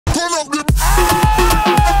turn up the.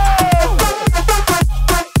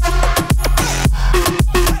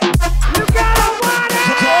 You gotta want it!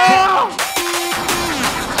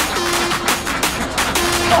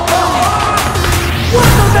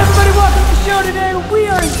 What's up, everybody? Welcome to the show today. We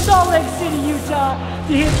are in Salt Lake City, Utah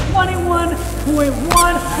to hit 21.1.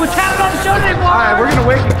 What's happening on the show today, boys? Alright, we're gonna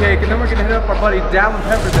wake a cake and then we're gonna hit up our buddy Dallin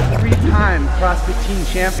Pepper, the 3-time CrossFit team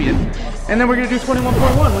champion. And then we're gonna do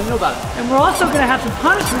 21.1. What do you know about it? And we're also gonna have some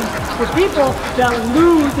punishments for people that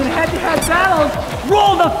lose in head-to-head battles.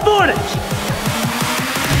 Roll the footage!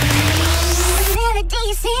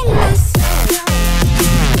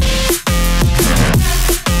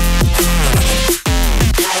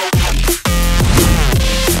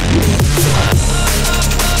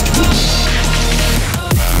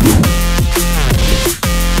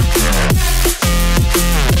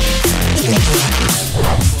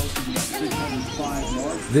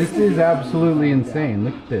 This is absolutely insane.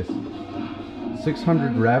 Look at this.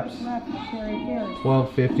 600 reps.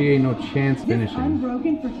 1250. Ain't no chance finishing.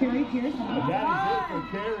 Unbroken for Carrie Pierce.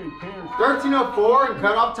 13:04 and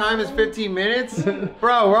cutoff time is 15 minutes?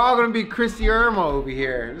 Bro, we're all gonna be Christy Irma over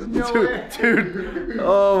here. There's no way. Dude.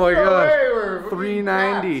 Oh my No gosh. way, we're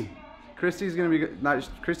 390. Christy's gonna be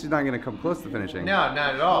Christy's not gonna come close to finishing. No,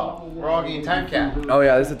 not at all. We're all getting time cap. Oh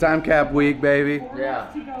yeah, this is a time cap week, baby. Yeah.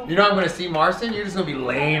 You know I'm gonna see Marston? You're just gonna be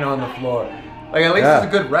laying on the floor. Like at least it's a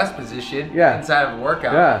good rest position inside of a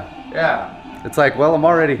workout. Yeah. Yeah. It's like, well, I'm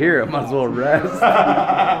already here. I might as well rest.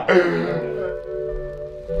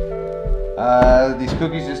 These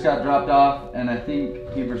cookies just got dropped off, and I think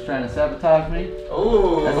Heber's trying to sabotage me.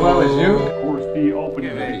 Ooh. As well as you. Of course, the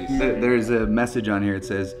opening. There's a message on here. It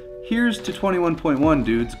says, "Here's to 21.1,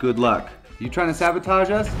 dudes. Good luck." You trying to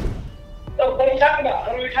sabotage us? So, what are you talking about?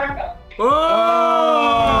 What are we talking about?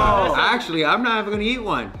 Oh! Actually, I'm not even gonna eat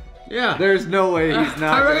one. Yeah. There's no way he's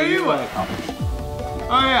not I'm gonna eat one.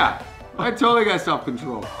 Oh yeah. I totally got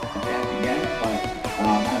self-control.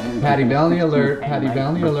 Patty Bounty alert! Patty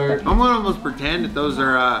Bounty alert! I'm gonna almost pretend that those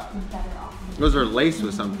are laced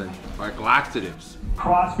with something, like laxatives.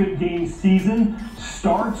 CrossFit Games season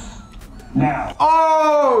starts now.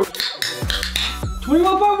 Oh!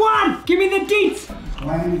 21.1! Give me the deets!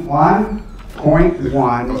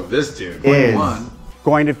 21.1 This dude. is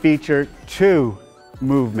going to feature 2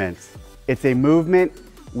 movements. It's a movement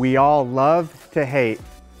we all love to hate.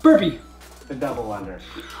 Burpee. The double under.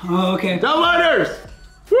 Oh, okay. Double unders!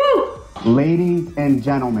 Woo! Ladies and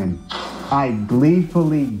gentlemen, I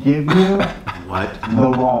gleefully give you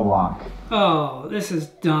the wall walk. Oh, this is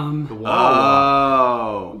dumb.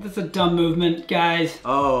 Oh. This is a dumb movement, guys.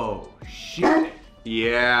 Oh, shit.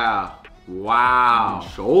 Yeah. Wow.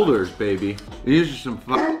 Shoulders, baby. These are some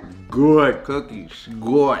fucking good cookies.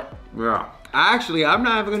 Good. Yeah. Actually, I'm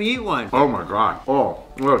not even gonna eat one. Oh my God. Oh,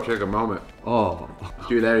 we'll take a moment. Oh,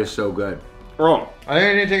 dude, that is so good. Oh, I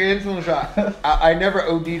think I need to take an insulin shot. I never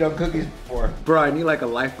OD'd on cookies before. Bro, I need like a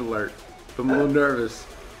life alert. I'm a little nervous.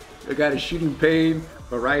 I got a shooting pain.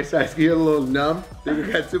 My right side's getting a little numb. I think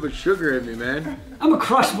I got too much sugar in me, man. I'm a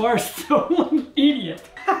crush bar, so I'm an idiot.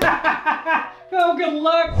 Oh, good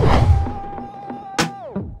luck.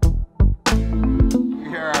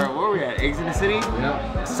 Here are, where are we at? Eggs in the City?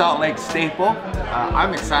 Yep. Salt Lake staple.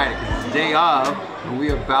 I'm excited because it's the day of, and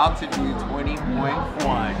we're about to do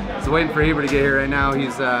 20.1. So waiting for Heber to get here right now.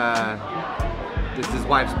 He's it's his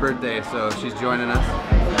wife's birthday, so she's joining us.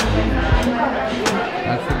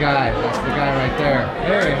 That's the guy. That's the guy right there.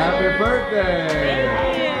 Hey, happy birthday!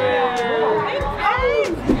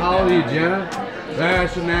 How old are you, Jenna?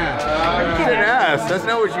 That's an ass. You didn't ask. That's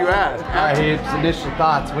not what you asked. His initial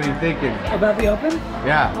thoughts. What are you thinking? About the Open?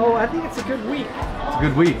 Yeah. Oh, I think it's a good week. It's a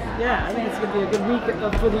good week. Yeah, I think it's going to be a good week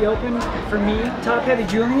for the Open for me. Top heavy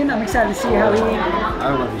Julian, I'm excited to see how he... I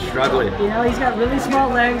don't know if he's struggling. You know, he's got really small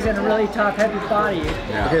legs and a really top heavy body.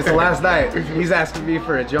 Yeah. Okay, so last night, he's asking me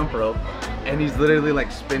for a jump rope. And he's literally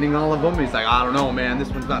like spinning all of them. He's like, I don't know, man, this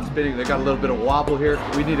one's not spinning. They got a little bit of wobble here.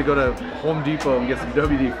 We need to go to Home Depot and get some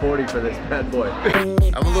WD-40 for this bad boy.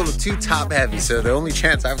 I'm a little too top heavy, so the only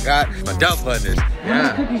chance I've got my dump unders. How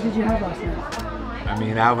many cookies did you have last night? I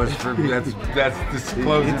mean, I was for that's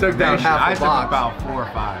disclosed. He took down half I a box. took about 4 or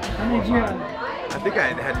 5. How many did you have? I think I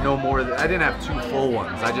had no more than, I didn't have 2 full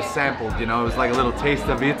ones. I just sampled, you know, it was like a little taste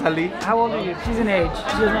of Italy. How old are you? She's an age. She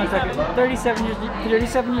doesn't look like it.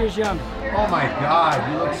 37 years young. Oh my God,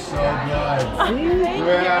 you look so good.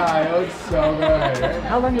 Yeah, you look so good.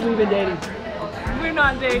 How long have we been dating? We're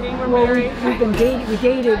not dating, we're Well, married. we've been dating. We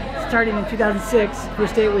dated starting in 2006.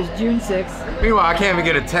 First date was June 6th. Meanwhile, I can't even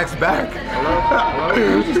get a text back. Hello?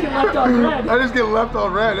 You just get left on red. I just get left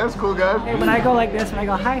on red. That's cool, guys. Hey, when I go like this, when I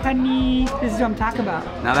go, hi honey, this is what I'm talking about.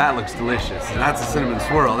 Now that looks delicious. That's a cinnamon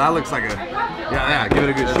swirl. That looks like a, yeah, give it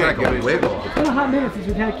a good shake. Give it a wiggle. It's been a hot minute since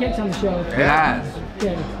we've had cakes on the show. It has.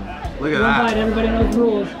 Okay. Look at One that. bite, everybody knows the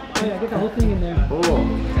rules. Oh yeah, get the whole thing in there. Oh.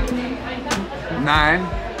 9.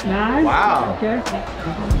 9? Wow. Okay.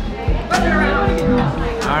 I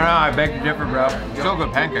don't know, I beg to differ, bro. Still a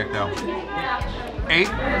good pancake, though. 8.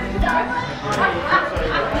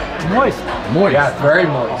 Moist. Moist. Yeah, it's very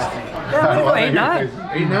moist. Yeah, I'm gonna go 8, 9.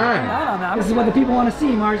 8, 9. I don't know. This is what the people want to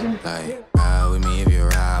see, Marston. Like, ride with me if you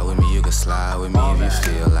ride with me, you can slide with me if you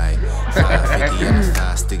feel like 550 on the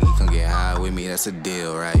side sticky, come get high with me, that's a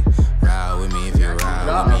deal, right? Ride with me if you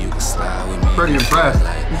ride with me, you can slide with me. Pretty impressed.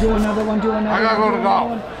 Do another one, do another one. I gotta go to do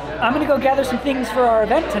golf. another one. I'm gonna go gather some things for our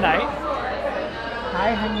event tonight.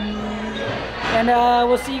 Hi, honey. And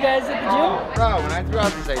we'll see you guys at the gym. Bro, when I threw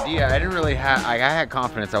out this idea, I didn't really have, I had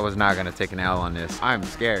confidence I was not gonna take an L on this. I'm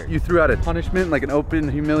scared. You threw out a punishment, like an open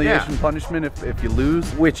humiliation punishment if you lose,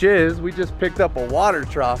 which is, we just picked up a water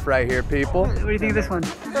trough right here, people. What do you think of this one?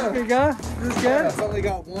 Here you go. Is this good? It's only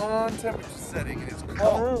got one temperature setting and it's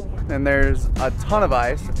cold. And there's a ton of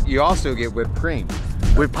ice. You also get whipped cream.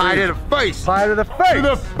 With Pie to the face. Pie to the face. To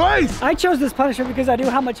the face. I chose this punishment because I knew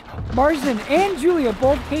how much Marston and Julia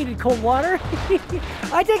both hated cold water.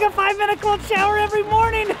 I take a 5-minute cold shower every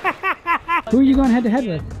morning. Who are you going head to head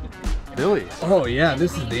with? Billy's. Oh, yeah,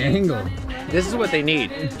 this is the angle. This is what they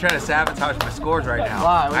need. I'm trying to sabotage my scores right now.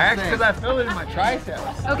 Why? I actually, because I feel it in my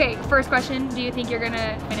triceps. Okay, first question. Do you think you're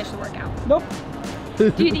gonna finish the workout? Nope. Do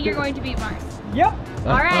you think you're going to beat Mars? Yep.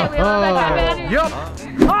 All right, we love that type of energy. Yep.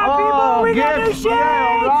 People, we got new shades.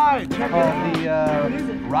 Right. Called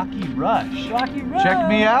the Rocky Rush. Rocky Road. Check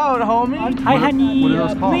me out, homie. Hi, honey. What are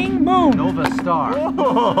those called? Bling Moon. Nova Star.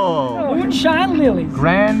 Oh. Moonshine Lilies.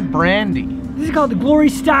 Grand Brandy. This is called the Glory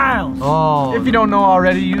Styles. Oh. If you don't know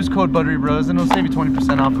already, use code Buttery Bros and it'll save you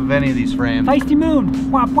 20% off of any of these frames. Feisty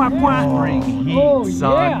Moon. Wah, wah, wah. Bring heat, Oh,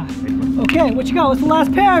 son. yeah. Okay, what you got? What's the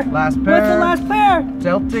last pair? Last pair. What's the last pair?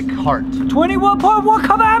 Celtic Heart. 21.1,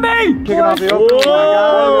 come at me! Kicking off the open.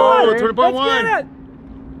 Whoa, Let's 20.1. Get it.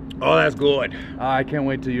 Oh, that's good. I can't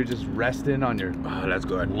wait till you're just resting on your That's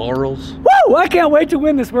good. laurels. Woo! I can't wait to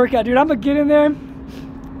win this workout, dude. I'm gonna get in there, and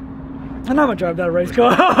I'm gonna drive that race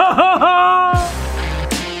car.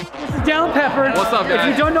 This is Dallin Pepper. What's up, guys?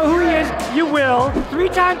 If you don't know who he is, you will.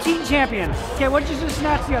 3-time team champion. Okay, what did you just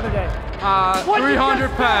snatch the other day?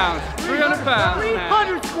 300 pounds. 300 pounds.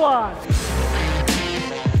 300 squats.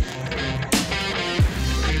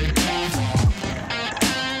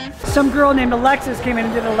 Some girl named Alexis came in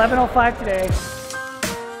and did 11:05 today.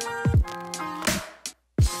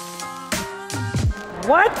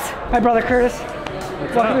 What? Hi, brother Curtis.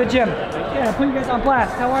 Welcome to the gym. Yeah, I'll put you guys on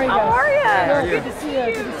blast. How are you guys? How are ya? Good to see you.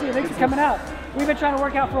 Good to see you. Thanks for coming out. We've been trying to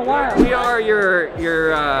work out for a while. We are your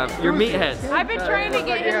meatheads. I've been trying to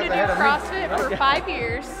get him to do CrossFit for 5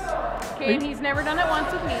 years. Okay, and he's never done it once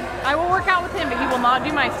with me. I will work out with him, but he will not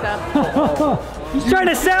do my stuff. He's trying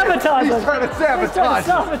to sabotage us. He's trying to sabotage He's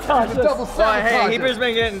trying to sabotage us. Double sabotage. Hey, Heber's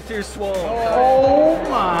been getting too swole. Oh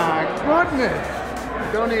my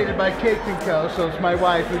goodness. Donated by Cake & Co, so it's my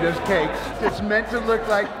wife who does cakes. It's meant to look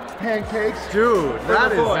like pancakes. Dude,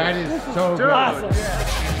 that is so good. Awesome.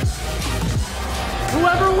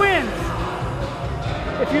 Whoever wins,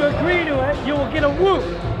 if you agree to it, you will get a whoop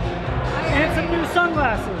and some new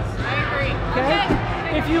sunglasses. I agree. Okay?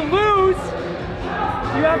 If you lose,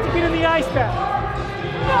 you have to get in the ice bath.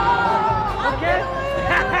 Okay?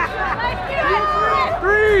 Let's do it.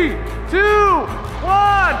 3, 2,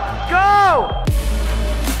 1, go!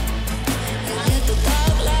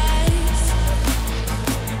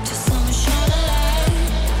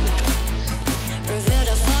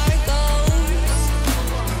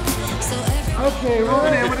 Okay, we're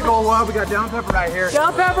in with the GOWOD. We got Dallin Pepper right here.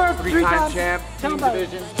 Dallin Pepper, 3-time champ, Tell team him about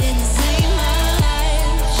division.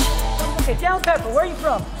 Okay, Dallin Pepper, where are you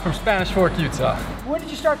from? From Spanish Fork, Utah. When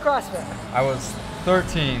did you start CrossFit? I was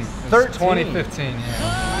 13. It was 2015,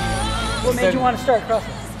 yeah. What made you want to start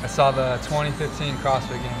CrossFit? I saw the 2015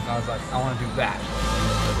 CrossFit Games and I was like, I want to do that.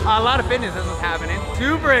 A lot of fitness is what's happening.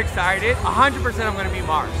 Super excited. 100% I'm gonna beat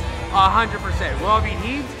Mars. 100%. Will I beat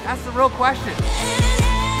Heaves? That's the real question.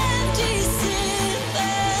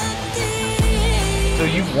 So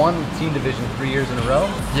you won team division 3 years in a row?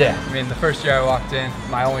 Yeah, I mean, the first year I walked in,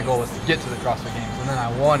 my only goal was to get to the CrossFit Games, and then I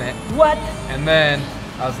won it. What? And then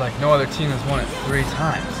I was like, no other team has won it 3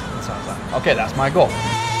 times. And so I was like, okay, that's my goal.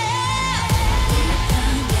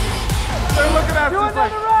 They're looking That's Do just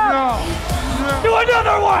like, another rep. no. Do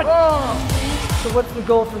another one. Oh. So what's the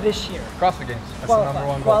goal for this year? CrossFit Games. That's the number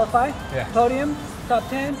one goal. Qualify? Yeah. Podium? Top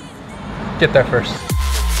 10? Get there first.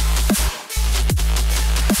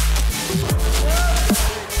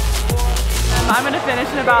 I'm gonna finish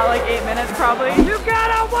in about like 8 minutes probably. You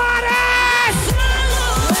gotta want it!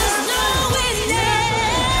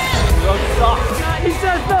 Those suck. He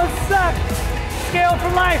says those suck. Scale for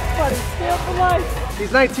life, buddy. Scale for life.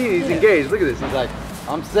 He's 19, he's engaged. Look at this. He's like,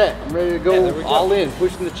 I'm set. I'm ready to go all in,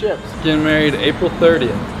 pushing the chips. Getting married April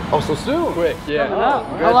 30th. Oh, so soon? Quick, yeah.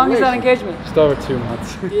 How long is that engagement? Just over 2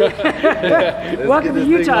 months. Welcome to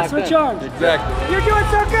Utah. Switch arms. Exactly. You're doing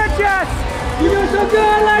so good, Jess. You're doing so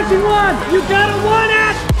good. Last one. You gotta want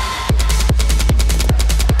it.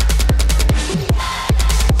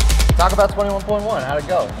 Talk about 21.1. How'd it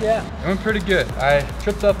go? Yeah. It went pretty good. I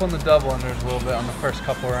tripped up on the double unders a little bit on the first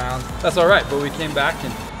couple of rounds. That's all right, but we came back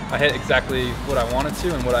and I hit exactly what I wanted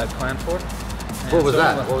to and what I had planned for. What was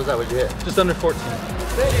that? What was that? What'd you hit? Just under 14.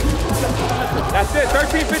 That's it,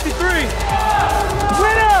 13:53.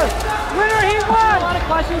 Winner! Winner, he won! A lot of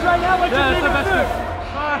questions right now. What's your favorite food?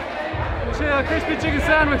 Crispy chicken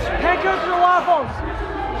sandwich. Pancakes or waffles?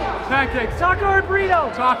 Pancakes. Taco or burrito?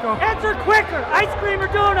 Taco. Answer quicker. Ice cream or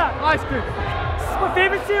donut? Ice cream. My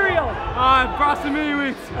favorite cereal? Frosted Mini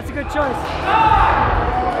Wheats. That's a good choice.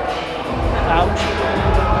 Ouch.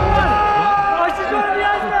 Oh, she's going to the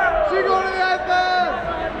iceberg. She's going to the iceberg.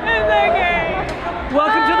 In the game.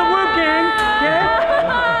 Welcome to the Whoop Gang. Okay?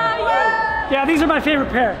 Yeah, these are my favorite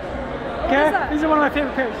pair. Okay? These are one of my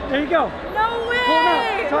favorite pairs. There you go. No way! Pull them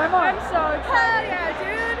out. Try them on. I'm so excited. Hell yeah,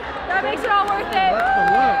 dude. That makes it all worth it. That's the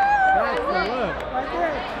look. That's the look. Right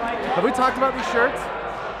there. Have we talked about these shirts?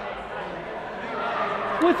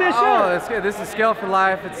 What's this Oh, shirt? that's good. This is Scale for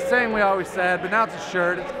Life. It's the same we always said, but now it's a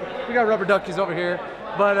shirt. We got rubber duckies over here,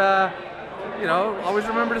 but you know, always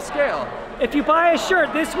remember to scale. If you buy a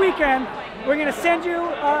shirt this weekend, we're gonna send you,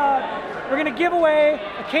 we're gonna give away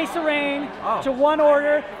a case of rain to one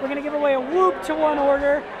order. We're gonna give away a Whoop to one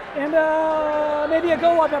order, and maybe a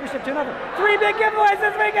GOWOD membership to another. 3 big giveaways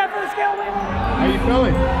this weekend for the Scale Week. How you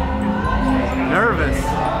feeling? Nervous.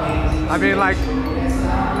 I mean, like,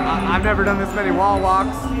 I've never done this many wall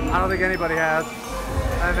walks. I don't think anybody has.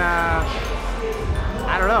 And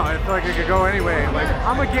I don't know, I feel like it could go anyway. Like,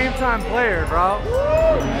 I'm a game time player, bro.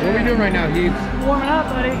 What are we doing right now, Heaps? Warming up,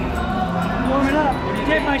 buddy. Warming up.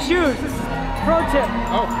 Tape my shoes. This is pro tip.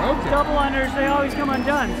 Oh, pro tip. Double unders, they always come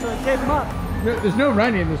undone, so tape them up. There's no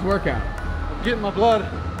running in this workout. I'm getting my blood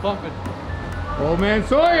pumping. Old man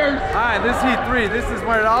Sawyer's. All right, this is Heat 3. This is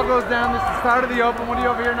where it all goes down. This is the start of the open. What are you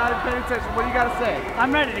over here not even paying attention? What do you got to say?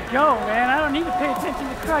 I'm ready to go, man. I don't need to pay attention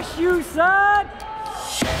to crush you, son.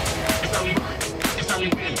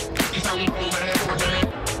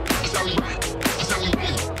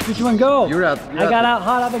 Which one go? You're out. I got out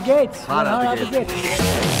hot out the gates. Hot out the gates.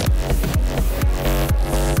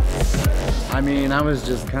 I mean, I was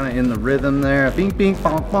just kind of in the rhythm there. Bing, bing,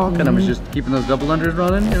 bonk, bonk. And I was just keeping those double unders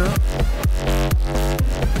running, you know?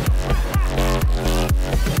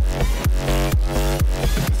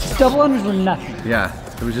 Double unders were nothing. Yeah,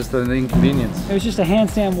 it was just an inconvenience. It was just a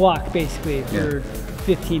handstand walk, basically, for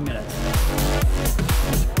 15 minutes.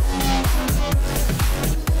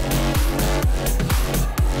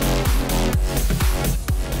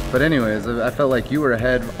 But anyways, I felt like you were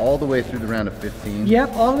ahead all the way through the round of 15.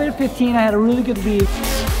 Yep, all the way to 15. I had a really good lead.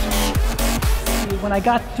 When I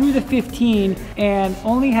got through the 15 and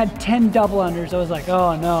only had 10 double unders, I was like,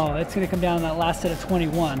 oh no, it's gonna come down to that last set of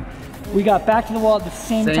 21. We got back to the wall at the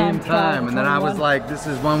same time. And then I was like, this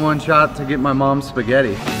is one shot to get my mom's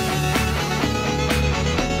spaghetti.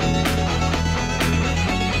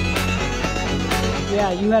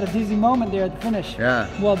 Yeah, you had a dizzy moment there at the finish. Yeah.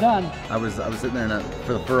 Well done. I was sitting there and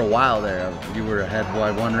for a while there. You were ahead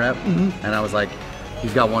by 1 rep, and I was like,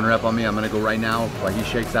 he's got 1 rep on me. I'm gonna go right now. Like he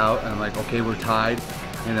shakes out, and I'm like, okay, we're tied.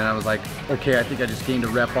 And then I was like, okay, I think I just gained a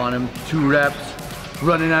rep on him. 2 reps,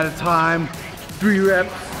 running out of time. 3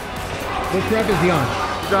 reps. Which rep is he on?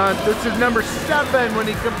 John, this is number 7 when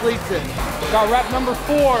he completes it. Got rep number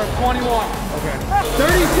 4 of 21. Okay.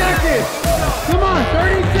 30 seconds. Come on,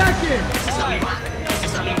 30 seconds.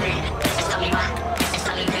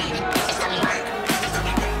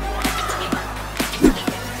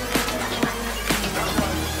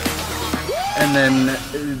 And then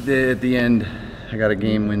at the end, I got a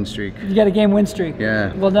game win streak. You got a game win streak.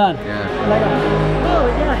 Yeah. Well done. Yeah.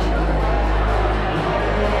 Holy gosh.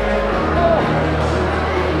 Oh.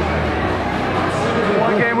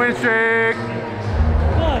 1 game win streak.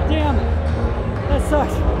 Oh, damn. That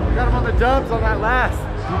sucks. Got him on the dubs on that last.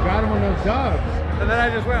 You got him on those dubs. And then I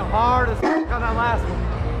just went hard as on that last one.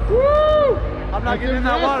 Woo! I'm not getting in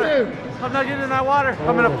that water. I'm not getting in that water.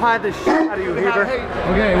 I'm gonna pie the shit out of you, Heber.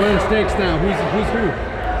 Okay, what are the stakes now? Who's who?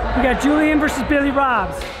 We got Julian versus Billy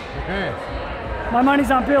Robs. Okay. My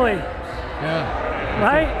money's on Billy. Yeah.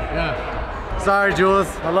 Right? Yeah. Sorry, Jules.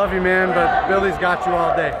 I love you, man, but Billy's got you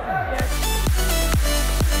all day.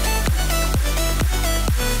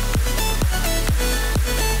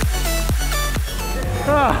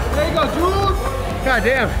 There you go, Jules. God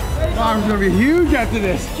damn. Arm's gonna be huge after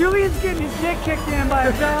this. Julian's getting his dick kicked in by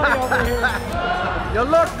a valley over here. You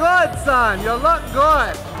look good, son. You look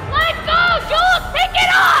good. Let's go, Jules! Pick it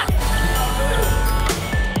up!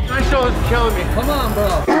 My shoulder's killing me. Come on,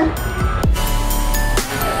 bro.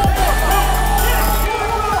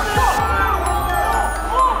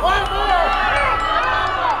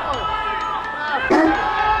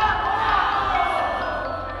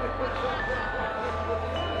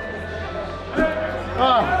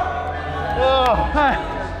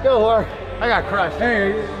 Good work. I got crushed. Hey,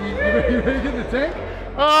 you ready to get in the tank?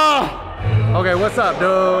 Oh. Okay, what's up,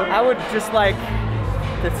 dude? I would just like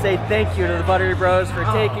to say thank you to the Buttery Bros for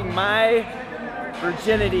taking my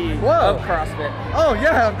virginity of CrossFit. Oh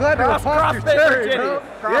yeah, I'm glad to have popped your cherry, bro.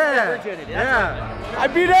 CrossFit virginity. Yeah. I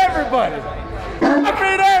beat everybody. I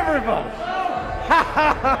beat everybody.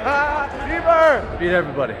 Heber. Beat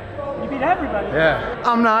everybody. You beat everybody. Yeah.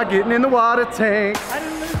 I'm not getting in the water tank. I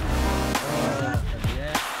didn't lose.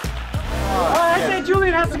 I say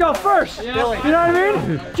Julian has to go first. You know what I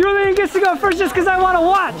mean? Julian gets to go first just because I want to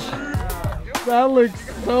watch. That looks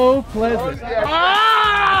so pleasant.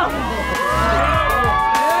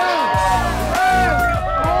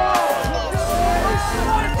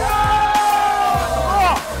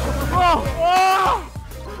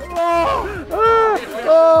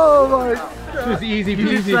 Oh my God. Just easy You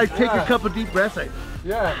peasy. just like take a couple deep breaths like.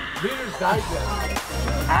 Yeah, Peter's died there.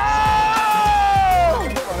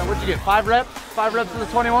 What'd you get, 5 reps? 5 reps to the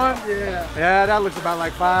 21? Yeah. Yeah, that looks about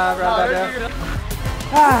like 5 right there.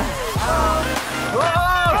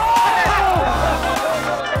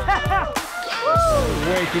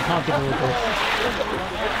 Way too comfortable with this.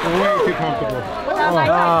 Way too comfortable.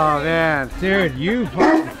 Oh man. Dude, you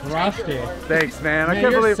fucking crushed it. Thanks, man. I Man,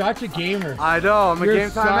 can't you're believe such a gamer. I know, I'm a You're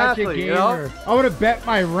game time such athlete, a gamer. you know? I would have bet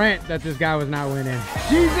my rent that this guy was not winning.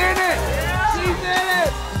 She's in it! She's in it!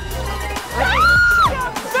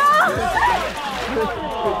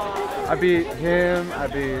 I beat him, I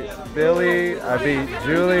beat Billy, I beat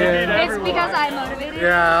Julian. It's because I motivated.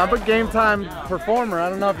 Yeah, I'm a game time performer. I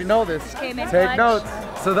don't know if you know this. Okay, make Take lunch. notes.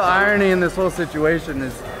 So the irony in this whole situation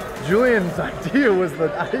is Julian's idea was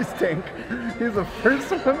the ice tank. He's the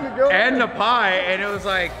first one to go. And the pie, and it was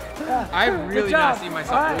like, I really not see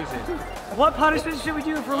myself losing. What punishment should we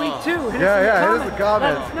do for week 2? Yeah, here's the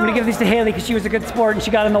comments. I'm gonna give these to Haley because she was a good sport and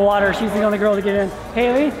she got in the water. She's the only girl to get in.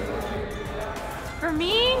 Haley? For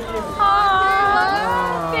me?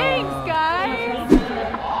 Aww. Thanks, guys.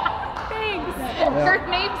 Thanks. Her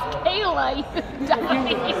name's Kayla. You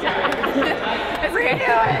dummy. Let's get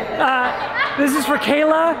to it. This is for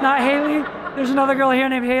Kayla, not Haley. There's another girl here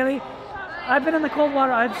named Haley. I've been in the cold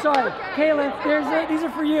water. I'm sorry. Kayla, these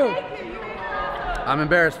are for you. I'm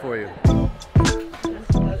embarrassed for you.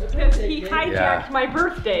 Because he hijacked my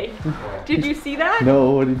birthday. Did you see that?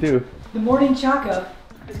 No, what did he do? The morning chalk-up.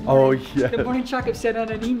 Oh, yeah. The morning chalk-up sent out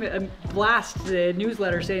an email, a blast to the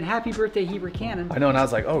newsletter saying, "Happy birthday, Heber Cannon." I know, and I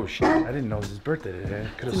was like, oh shit, I didn't know it was his birthday today.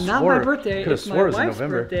 It's not my birthday, it's my wife's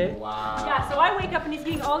birthday. Wow. Yeah, so I wake up and he's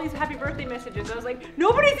getting all these happy birthday messages. I was like,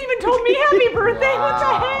 nobody's even told me happy birthday, what the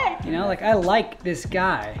heck? You know, like, I like this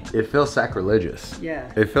guy. It feels sacrilegious. Yeah.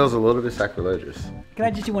 It feels a little bit sacrilegious. Can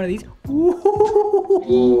I just do one of these?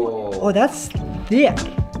 Oh, that's thick.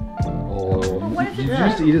 What is Did you it?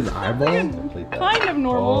 just eat his eyeball? Kind of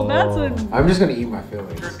normal, that's a... I'm just gonna eat my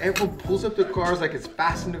feelings. Everyone pulls up their cars like it's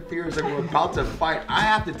Fast and the Furious, like we're about to fight. I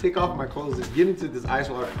have to take off my clothes and get into this ice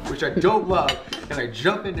water, which I don't love, and I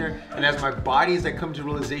jump in there, and as my body is like come to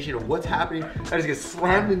realization of what's happening, I just get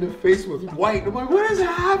slammed in the face with white. I'm like, what is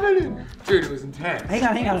happening? Dude, it was intense. Hang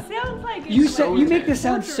on, hang on. It sounds like You it's said so you make this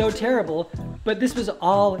intense. sound so terrible, but this was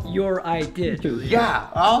all your idea. Yeah,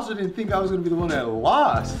 I also didn't think I was gonna be the one that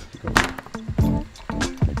lost.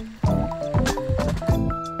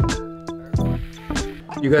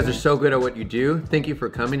 You guys are so good at what you do. Thank you for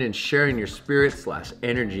coming and sharing your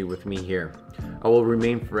spirit/energy with me here. I will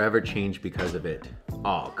remain forever changed because of it.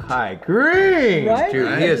 Oh, Kai Green! Right?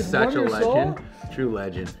 Dude, he is Just such a wonder soul. legend. True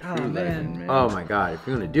legend. Oh, True man. legend. Oh my God, if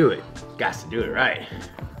you're gonna do it, got to do it right.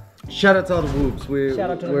 Shout out to all the whoops. We're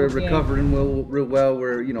Whoops recovering real well.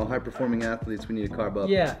 We're, you know, high performing athletes. We need to carb up.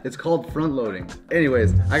 Yeah. It's called front loading.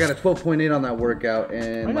 Anyways, I got a 12.8 on that workout,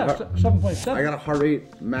 and I got 7.7. I got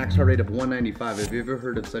a max heart rate of 195. Have you ever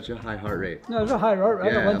heard of such a high heart rate? No, it's a high heart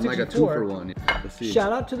rate. Yeah, I got I'm like a 2 for 1. Let's see.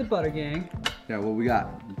 Shout out to the Butter Gang. Yeah, what we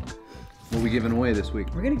got? What are we giving away this week?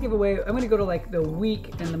 We're gonna give away, I'm gonna go to like the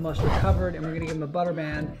week in the most recovered, and we're gonna give him a butter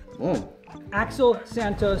band. Oh. Axel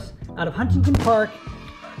Santos out of Huntington Park,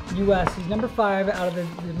 US. He's number 5 out of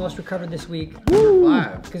the most recovered this week. Number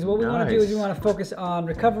 5. Because what we want to do is we want to focus on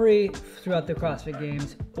recovery throughout the CrossFit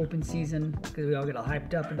Games open season, because we all get all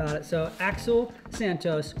hyped up about it. So Axel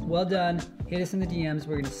Santos, well done. Hit us in the DMs.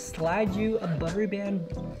 We're gonna slide you a Buttery band.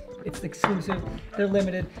 It's exclusive. They're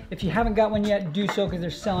limited. If you haven't got one yet, do so, because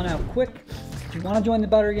they're selling out quick. If you want to join the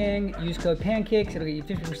Butter Gang, use code PANCAKES. It'll get you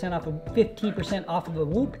 15% off of a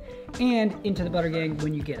Whoop, and into the Butter Gang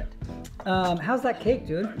when you get it. How's that cake,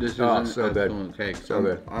 dude? This is so an good. excellent cake. So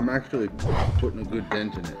good. I'm actually putting a good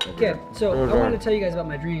dent in it. Okay, so I wanted to tell you guys about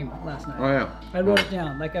my dream last night. Oh yeah. I wrote it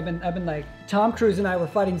down. Like I've been like, Tom Cruise and I were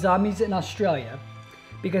fighting zombies in Australia,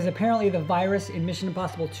 because apparently the virus in Mission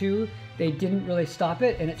Impossible 2, they didn't really stop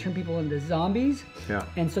it, and it turned people into zombies. Yeah.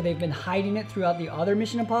 And so they've been hiding it throughout the other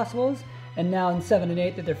Mission Impossibles. And now in 7 and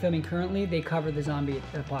 8 that they're filming currently, they cover the zombie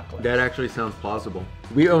apocalypse. That actually sounds plausible.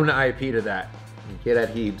 We own the IP to that. Get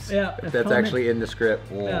at Heebs. Yeah. If that's actually in the script.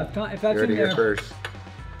 Yeah, if that's you heard in it here there. first.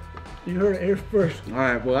 You heard it here first. All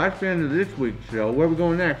right, well, that's the end of this week's show. Where are we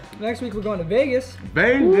going next? Next week we're going to Vegas.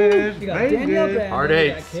 Vegas. You got Vegas. Danielle Brandon, Hard you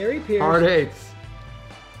eights. got Carrie Pierce. Hard eights.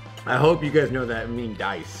 I hope you guys know that I mean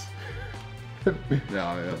dice.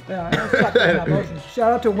 Yeah. Yeah, I gotta stop putting that motion.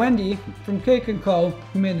 Shout out to Wendy from Cake & Co.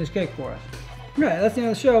 who made this cake for us. All right, that's the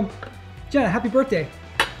end of the show. Jenna, happy birthday.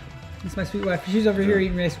 That's my sweet wife. She's over here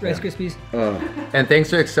eating Rice Krispies. And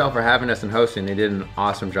thanks to Excel for having us and hosting. They did an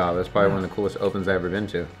awesome job. It's probably one of the coolest opens I've ever been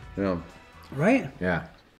to. Yeah. Right? Yeah.